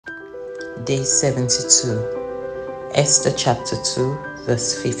Day 72, Esther chapter 2,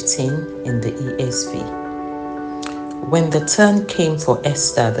 verse 15 in the ESV. When the turn came for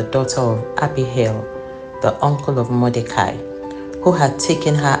Esther, the daughter of Abihail, the uncle of Mordecai, who had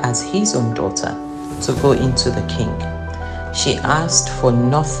taken her as his own daughter, to go into the king, she asked for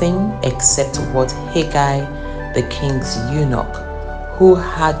nothing except what Hegai, the king's eunuch, who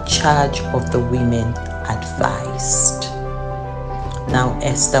had charge of the women, advised. Now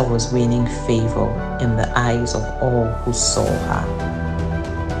Esther was winning favor in the eyes of all who saw her.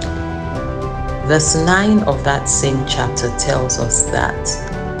 Verse 9 of that same chapter tells us that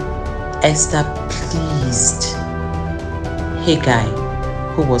Esther pleased Hegai,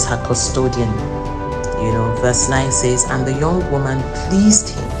 who was her custodian. Verse 9 says, and the young woman pleased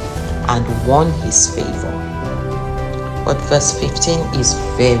him and won his favor. But verse 15 is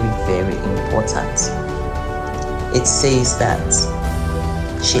very, very important. It says that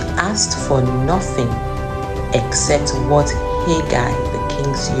she asked for nothing except what Hegai, the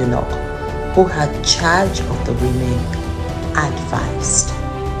king's eunuch, who had charge of the women, advised.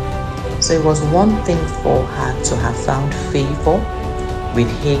 So it was one thing for her to have found favor with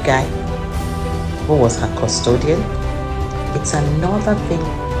Hegai, who was her custodian. It's another thing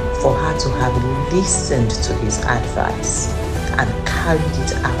for her to have listened to his advice and carried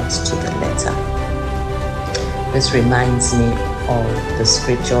it out to the letter. This reminds me of the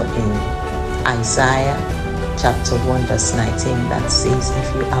scripture in Isaiah chapter 1 verse 19 that says,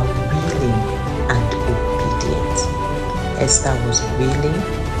 if you are willing and obedient. Esther was willing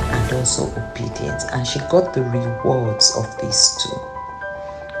and also obedient, and she got the rewards of these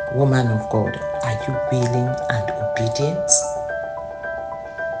two. Woman of God, are you willing and obedient?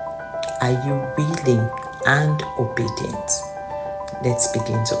 Are you willing and obedient? Let's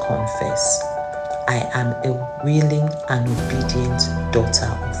begin to confess. I am a willing and obedient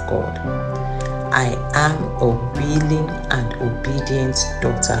daughter of God. I am a willing and obedient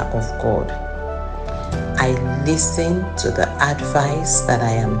daughter of God. I listen to the advice that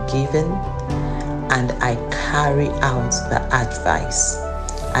I am given and I carry out the advice.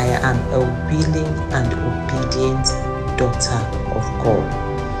 I am a willing and obedient daughter of God.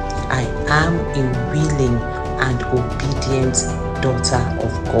 I am a willing and obedient daughter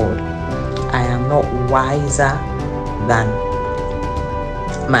of God. I am not wiser than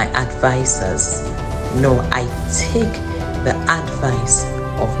my advisors. No, I take the advice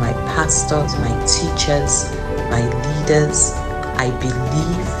of my pastors, my teachers, my leaders. I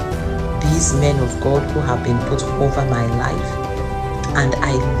believe these men of God who have been put over my life, and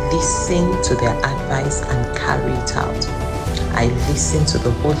I listen to their advice and carry it out. I listen to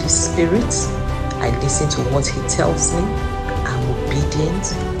the Holy Spirit. I listen to what He tells me. I'm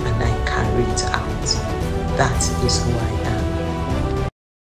obedient and I carry it out. That is who I am.